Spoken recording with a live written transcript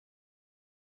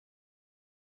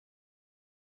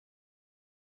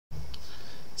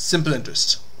Simple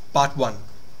interest, part 1.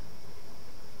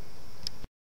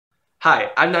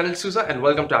 Hi, I'm Daniel Souza and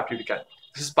welcome to Aptitude CAT.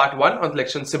 This is part 1 on the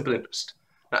lecture Simple Interest.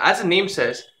 Now, as the name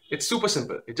says, it's super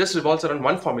simple. It just revolves around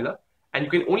one formula and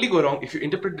you can only go wrong if you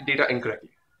interpret the data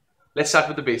incorrectly. Let's start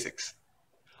with the basics.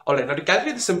 Alright, now to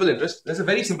calculate the simple interest, there's a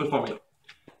very simple formula.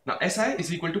 Now, SI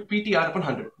is equal to PTR upon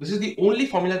 100. This is the only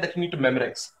formula that you need to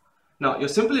memorize. Now, your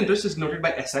simple interest is noted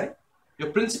by SI,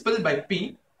 your principal by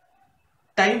P,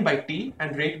 time by T,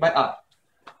 and rate by R.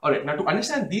 Alright, now to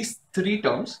understand these three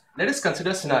terms, let us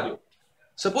consider a scenario.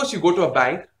 Suppose you go to a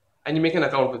bank and you make an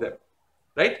account with them,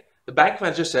 right? The bank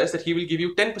manager says that he will give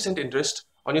you 10% interest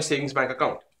on your savings bank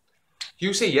account.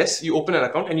 You say yes, you open an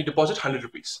account and you deposit 100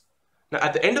 rupees. Now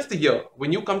at the end of the year,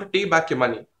 when you come to pay back your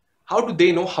money, how do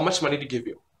they know how much money to give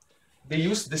you? They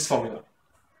use this formula.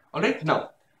 Alright, now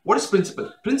what is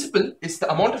principal? Principal is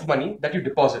the amount of money that you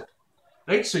deposit,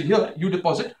 right? So here you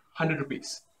deposit 100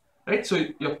 rupees, right? So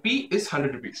your P is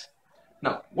 100 rupees.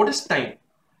 Now what is time?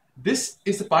 This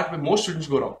is the part where most students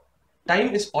go wrong.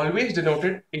 Time is always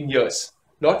denoted in years,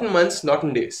 not in months, not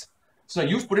in days. So now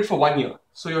you've put it for 1 year.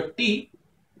 So your T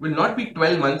will not be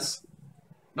 12 months,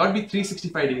 not be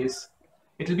 365 days.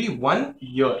 It will be 1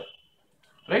 year,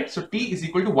 right? So T is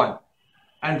equal to 1.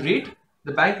 And rate,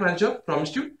 the bank manager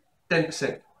promised you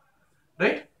 10%,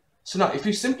 right? So now if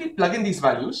you simply plug in these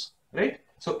values, right?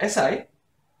 So SI,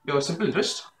 your simple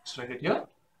interest, let's write it here.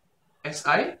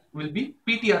 SI will be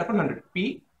PTR upon 100.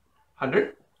 P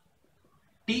 100,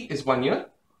 T is 1 year,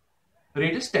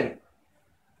 rate is 10,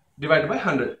 divided by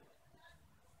 100.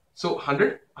 So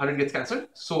 100 gets cancelled.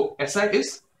 So SI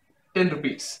is 10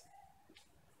 rupees.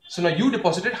 So now you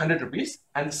deposited 100 rupees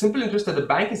and the simple interest that the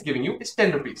bank is giving you is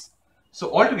 10 rupees.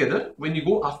 So altogether, when you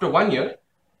go after 1 year,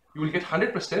 you will get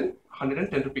 100%,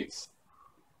 110 rupees.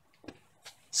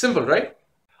 Simple, right?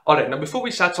 Alright, now before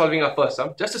we start solving our first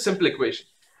sum, just a simple equation.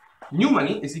 New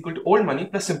money is equal to old money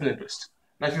plus simple interest.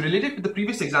 Now if you relate it with the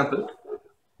previous example,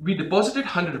 we deposited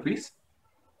 100 rupees,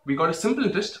 we got a simple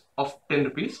interest of 10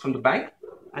 rupees from the bank,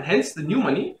 and hence the new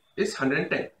money is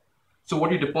 110. So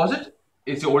what you deposit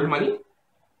is your old money,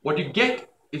 what you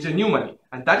get is your new money,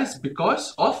 and that is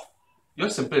because of your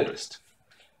simple interest.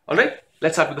 Alright,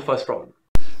 let's start with the first problem.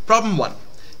 Problem 1.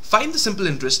 Find the simple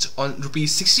interest on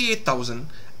rupees 68,000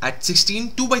 at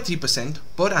 16 2/3%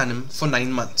 per annum for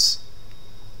 9 months.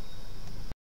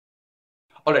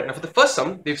 Alright, now for the first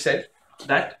sum, they've said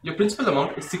that your principal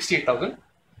amount is 68,000,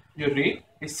 your rate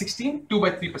is 16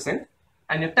 2/3%,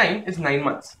 and your time is 9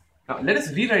 months. Now let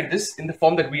us rewrite this in the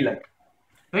form that we like.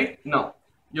 Right? Now,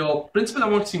 your principal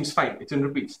amount seems fine, it's in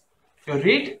rupees. Your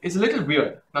rate is a little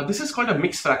weird. Now this is called a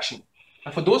mixed fraction.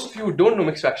 Now for those of you who don't know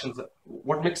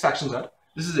what mixed fractions are,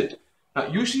 this is it. Now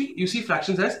usually you see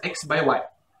fractions as x by y.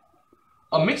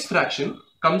 A mixed fraction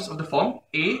comes of the form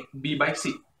a b by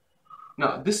c.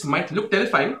 Now this might look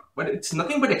terrifying, but it's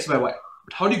nothing but x by y.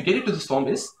 But how do you get it to this form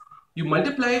is, you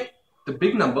multiply the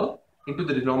big number into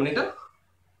the denominator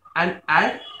and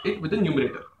add it with the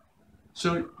numerator.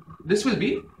 So this will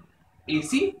be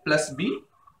AC plus B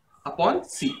upon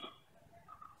C.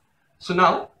 So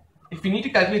now if we need to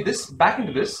calculate this back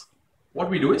into this, what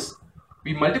we do is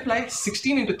we multiply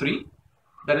 16 into 3,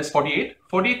 that is 48.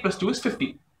 48 plus 2 is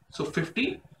 50. So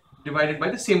 50 divided by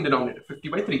the same denominator, 50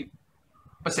 by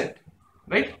 3%.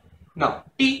 Right? Now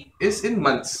T is in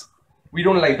months. We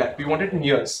don't like that. We want it in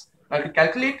years. Now to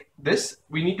calculate this,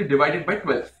 we need to divide it by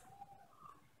 12.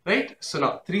 Right? So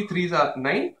now 3 3s are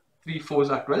 9, 3 4s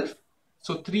are 12.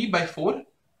 So 3 by 4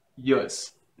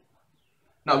 years.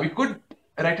 Now we could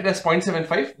write it as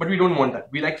 0.75, but we don't want that.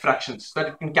 We like fractions so that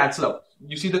it can cancel out.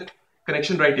 You see the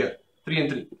connection right here, 3 and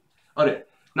 3. Alright.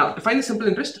 Now to find the simple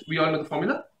interest, we all know the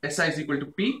formula. SI is equal to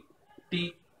P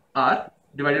T R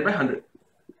divided by 100.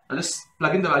 I'll just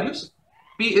plug in the values.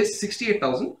 P is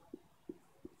 68,000.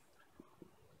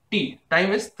 T,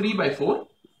 time is 3 by 4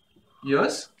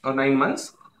 years or 9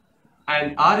 months.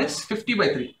 And R is 50 by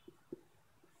 3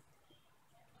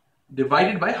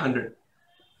 divided by 100.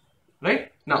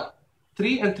 Right? Now,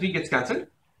 3 and 3 gets cancelled.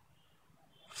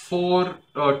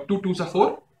 2 2s are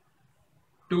 4.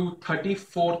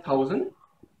 234,000.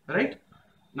 Right?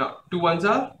 Now, 2 1s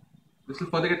are, this will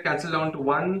further get cancelled down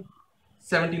to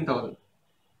 17,000.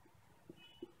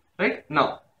 Right?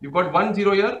 Now, you've got 1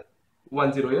 0 here,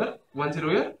 1 0 here, 1 0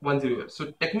 here, 1 0 here.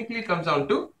 So technically it comes down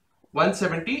to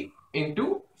 170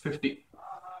 into 50.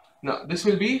 Now this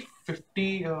will be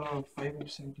 50,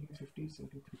 570, 50,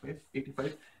 75,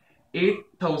 85,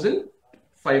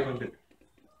 8,500.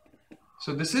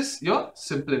 So this is your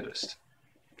simple interest.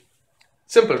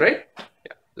 Simple, right?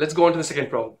 Yeah. Let's go on to the second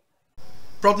problem.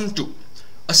 Problem 2.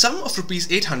 A sum of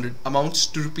rupees 800 amounts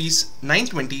to rupees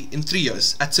 920 in 3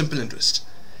 years at simple interest.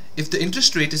 If the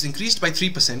interest rate is increased by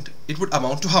 3%, it would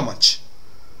amount to how much?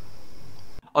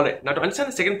 Alright, now to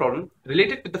understand the second problem,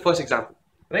 relate it with the first example,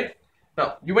 right?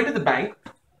 Now, you went to the bank,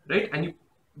 right, and you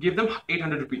gave them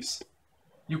 800 rupees.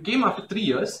 You came after 3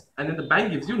 years, and then the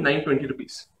bank gives you 920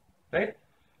 rupees, right?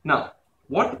 Now,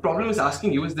 what the problem is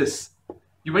asking you is this.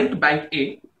 You went to bank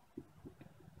A,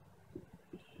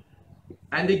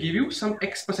 and they give you some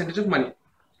X percentage of money.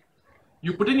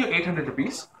 You put in your 800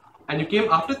 rupees, and you came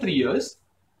after 3 years,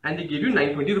 and they gave you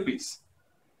 920 rupees.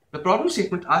 The problem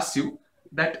statement asks you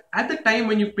that at the time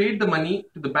when you paid the money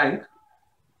to the bank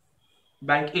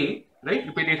A, right,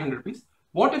 you paid 800 rupees,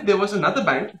 what if there was another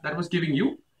bank that was giving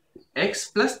you X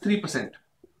plus 3%?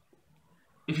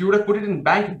 If you would have put it in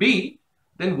bank B,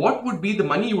 then what would be the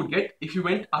money you would get if you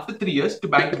went after 3 years to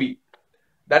bank B?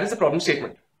 That is the problem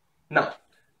statement. Now,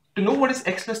 to know what is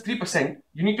X plus 3%,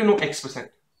 you need to know X percent.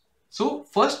 So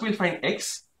first we'll find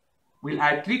X, we'll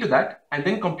add 3 to that, and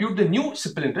then compute the new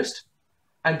simple interest,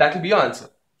 and that will be our answer.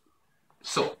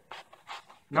 So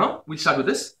now we'll start with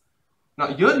this. Now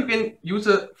here you can use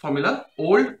a formula,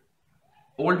 old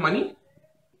money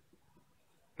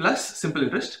plus simple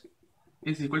interest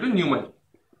is equal to new money.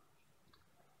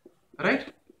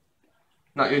 Right?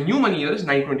 Now your new money here is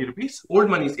 920 rupees, old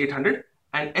money is 800,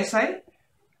 and SI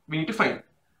we need to find.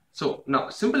 So now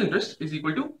simple interest is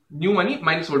equal to new money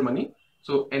minus old money.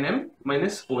 So NM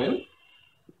minus OM.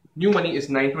 New money is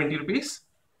 920 rupees,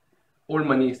 old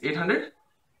money is 800.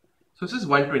 So this is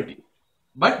 120.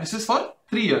 But this is for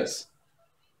 3 years.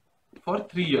 For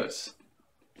 3 years.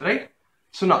 Right?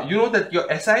 So now you know that your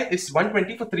SI is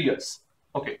 120 for 3 years.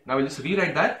 Okay, now we'll just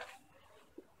rewrite that.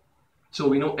 So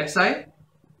we know SI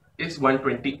is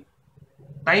 120.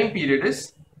 Time period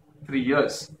is 3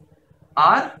 years.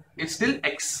 R is still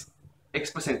X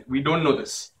percent. We don't know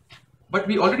this. But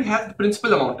we already have the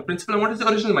principal amount. The principal amount is the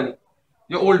original money.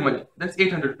 Your old money. That's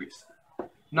 800 rupees.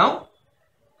 Now,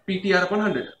 PTR upon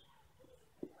 100.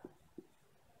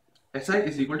 SI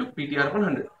is equal to PTR upon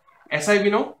 100. SI we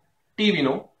know, T we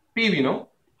know, P we know,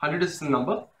 100 is the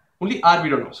number. Only R we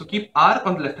don't know. So keep R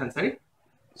on the left hand side.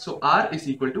 So R is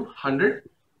equal to 100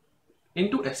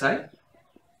 into SI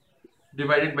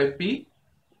divided by P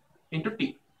into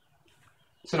T.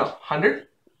 So now 100,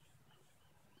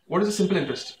 what is the simple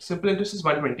interest? Simple interest is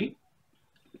 120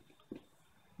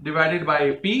 divided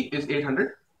by P is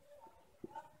 800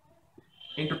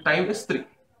 into time is 3.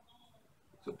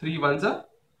 So 3 ones are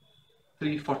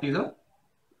 3 40s are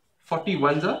 40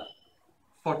 ones are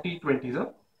 40 20s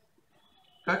are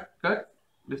cut,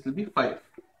 this will be 5.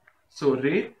 So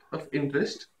rate of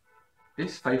interest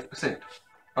is 5%.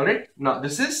 Alright, now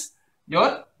this is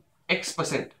your X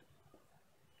percent.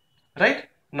 Right?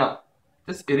 Now,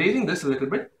 just erasing this a little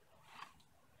bit.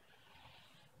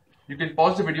 You can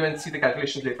pause the video and see the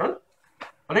calculations later on.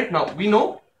 Alright, now we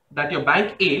know that your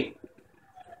bank A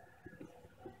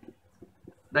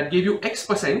that gave you X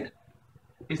percent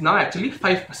is now actually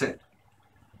 5%.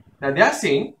 Now they are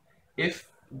saying if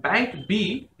bank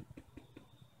B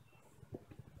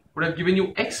would have given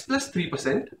you X plus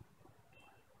 3%,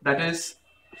 that is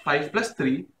 5 plus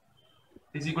 3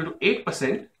 is equal to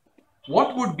 8%,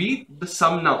 what would be the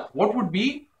sum now? What would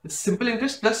be the simple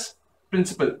interest plus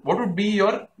principal? What would be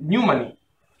your new money?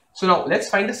 So now let's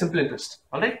find the simple interest.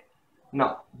 Alright.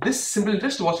 Now this simple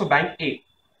interest was for bank A.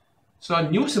 So our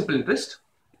new simple interest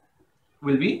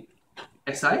will be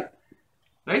SI,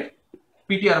 right?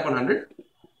 PTR upon 100.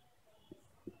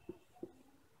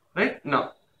 Right?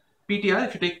 Now PTR,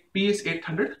 if you take P is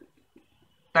 800,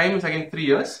 time is again 3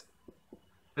 years.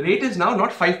 The rate is now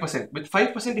not 5%. With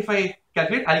 5% if I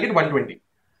calculate, I'll get 120.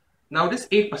 Now it is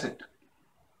 8%.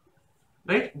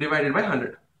 Right? Divided by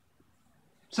 100.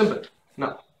 Simple.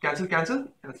 Now cancel. 8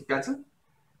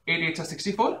 8s are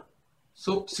 64.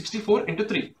 So 64 into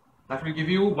 3. That will give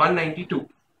you 192.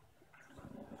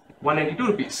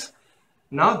 192 rupees.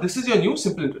 Now this is your new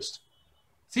simple interest.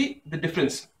 See the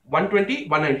difference. 120,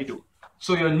 192.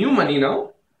 So your new money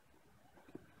now,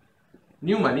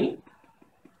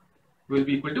 will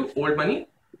be equal to old money,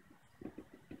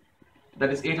 that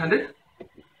is 800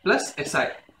 plus SI.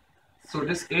 So it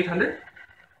is 800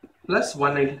 plus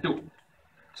 192.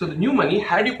 So the new money,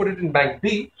 had you put it in bank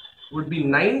B, would be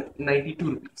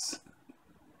 992 rupees.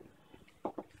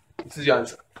 This is your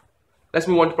answer. Let's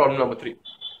move on to problem number 3.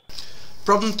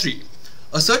 Problem 3.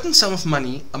 A certain sum of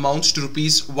money amounts to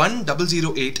rupees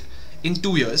 1008 in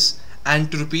 2 years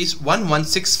and to rupees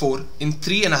 1164 in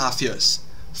 3.5 years.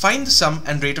 Find the sum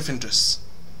and rate of interest.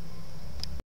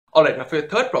 Alright, now for your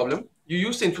third problem, you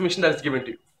use the information that is given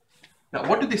to you. Now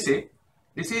what do they say?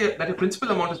 They say that your principal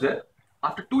amount is there,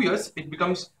 After 2 years, it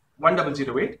becomes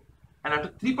 1008, and after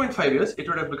 3.5 years, it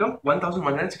would have become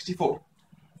 1164.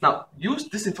 Now, use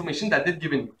this information that they've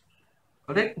given you.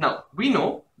 Alright, now we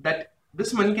know that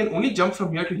this money can only jump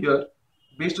from here to here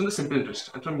based on the simple interest,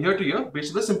 and from here to here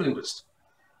based on the simple interest.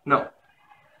 Now,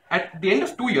 at the end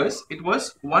of 2 years, it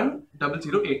was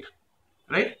 1008,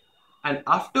 right? And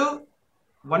after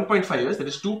 1.5 years, that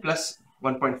is 2 plus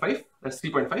 1.5, that's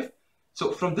 3.5.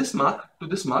 So from this mark to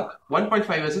this mark,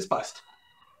 1.5 years is passed.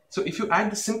 So if you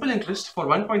add the simple interest for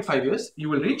 1.5 years, you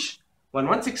will reach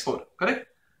 1164, correct?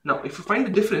 Now, if you find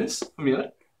the difference from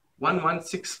here,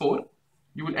 1164,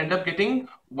 you will end up getting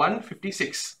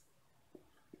 156,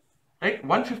 right?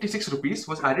 156 rupees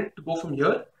was added to go from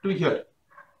here to here.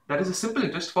 That is the simple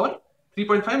interest for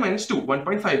 3.5 minus 2,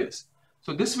 1.5 years.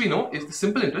 So this we know is the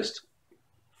simple interest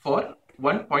for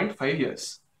 1.5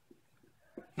 years.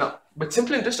 Now, but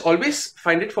simple interest, always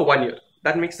find it for 1 year.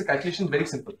 That makes the calculation very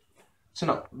simple. So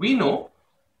now we know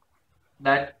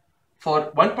that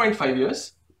for 1.5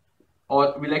 years,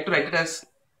 or we like to write it as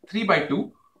 3 by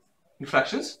 2 in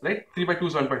fractions, right? 3 by 2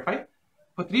 is 1.5.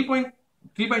 For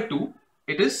 3 by 2,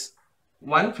 it is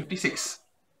 156.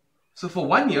 So for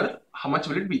 1 year, how much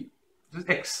will it be? This is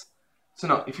x. So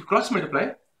now if you cross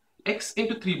multiply, x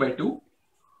into 3 by 2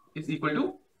 is equal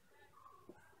to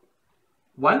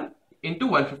 1 into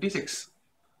 156.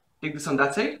 Take this on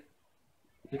that side,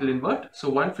 it will invert. So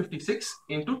 156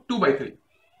 into 2 by 3,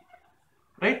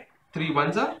 right? 3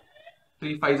 ones are,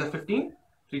 3 fives are 15,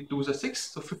 3 twos are 6.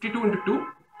 So 52 into 2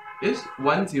 is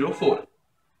 104.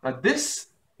 Now this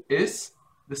is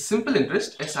the simple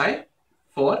interest SI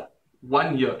for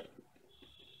 1 year.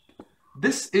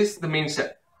 This is the main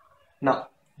step. Now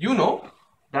you know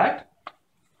that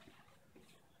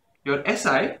your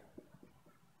SI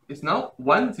is now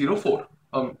 104.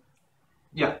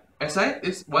 SI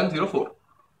is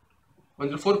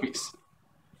 104 rupees.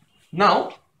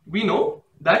 Now we know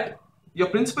that your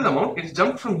principal amount is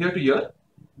jumped from here to here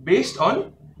based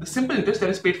on the simple interest that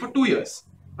is paid for 2 years.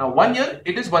 Now 1 year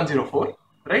it is 104,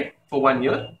 right? For 1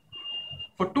 year.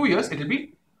 For 2 years it will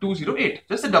be 208,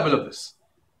 just the double of this.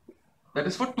 That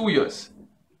is for 2 years.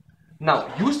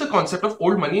 Now use the concept of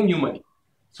old money and new money.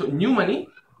 So new money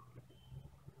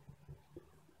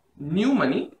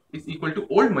is equal to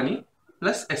old money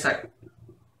plus SI,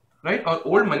 right? Or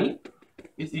old money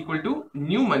is equal to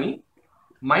new money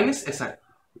minus SI.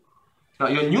 Now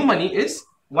your new money is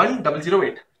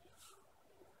 1008,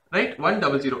 right?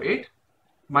 1008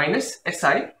 minus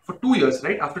SI for 2 years,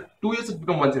 right? After 2 years it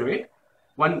becomes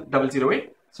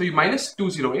 1008. So you minus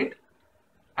 208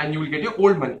 and you will get your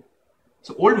old money.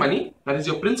 So old money, that is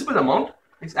your principal amount,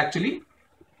 is actually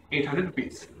 800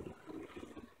 rupees.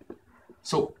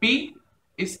 So P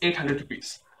is 800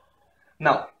 rupees.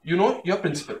 Now you know your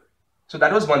principal. So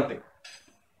that was one thing.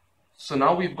 So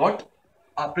now we've got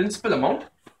our principal amount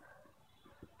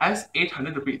as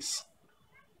 800 rupees.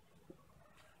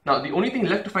 Now the only thing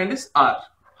left to find is R.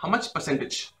 How much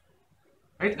percentage?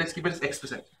 Right? Let's keep it as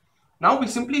X%. Now we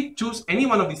simply choose any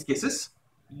one of these cases.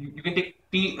 You can take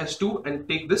T as 2 and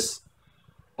take this,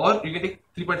 or you can take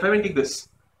 3.5 and take this.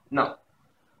 Now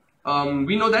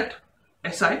we know that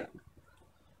SI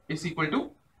is equal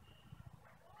to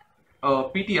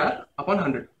PTR upon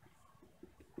 100.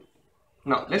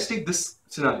 Now let's take this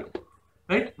scenario,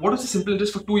 right? What was the simple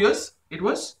interest for 2 years? It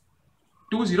was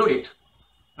 208,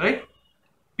 right?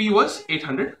 P was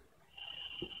 800,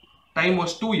 time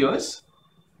was 2 years,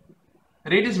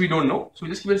 rate is we don't know, so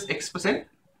we just give it as X%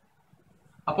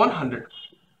 upon 100,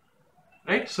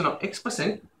 right? So now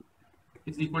X%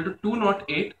 is equal to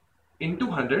 208 into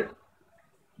 100,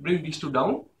 bring these two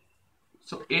down,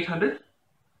 so 800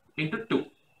 into 2.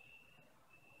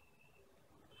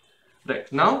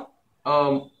 Right, now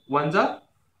ones are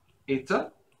 8s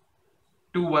are,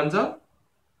 2 ones are,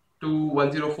 2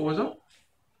 104s are,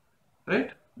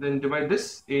 right? Then divide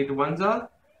this, 8 ones are,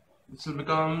 this will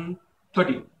become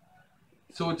 13.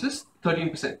 So it's just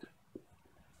 13%.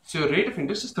 So your rate of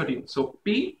interest is 13. So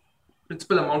P,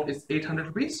 principal amount is 800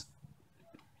 rupees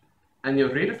and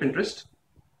your rate of interest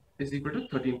is equal to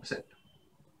 13%.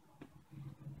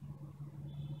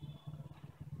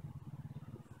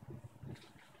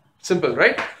 Simple,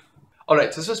 right?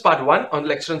 Alright, so this was part 1 on the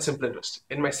lecture on simple interest.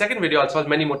 In my second video, I'll solve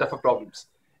many more tougher problems.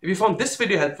 If you found this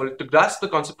video helpful to grasp the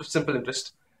concept of simple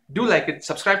interest, do like it,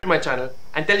 subscribe to my channel,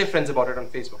 and tell your friends about it on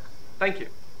Facebook. Thank you.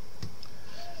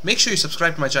 Make sure you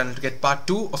subscribe to my channel to get part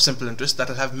 2 of simple interest that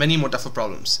will have many more tougher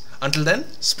problems. Until then,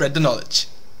 spread the knowledge.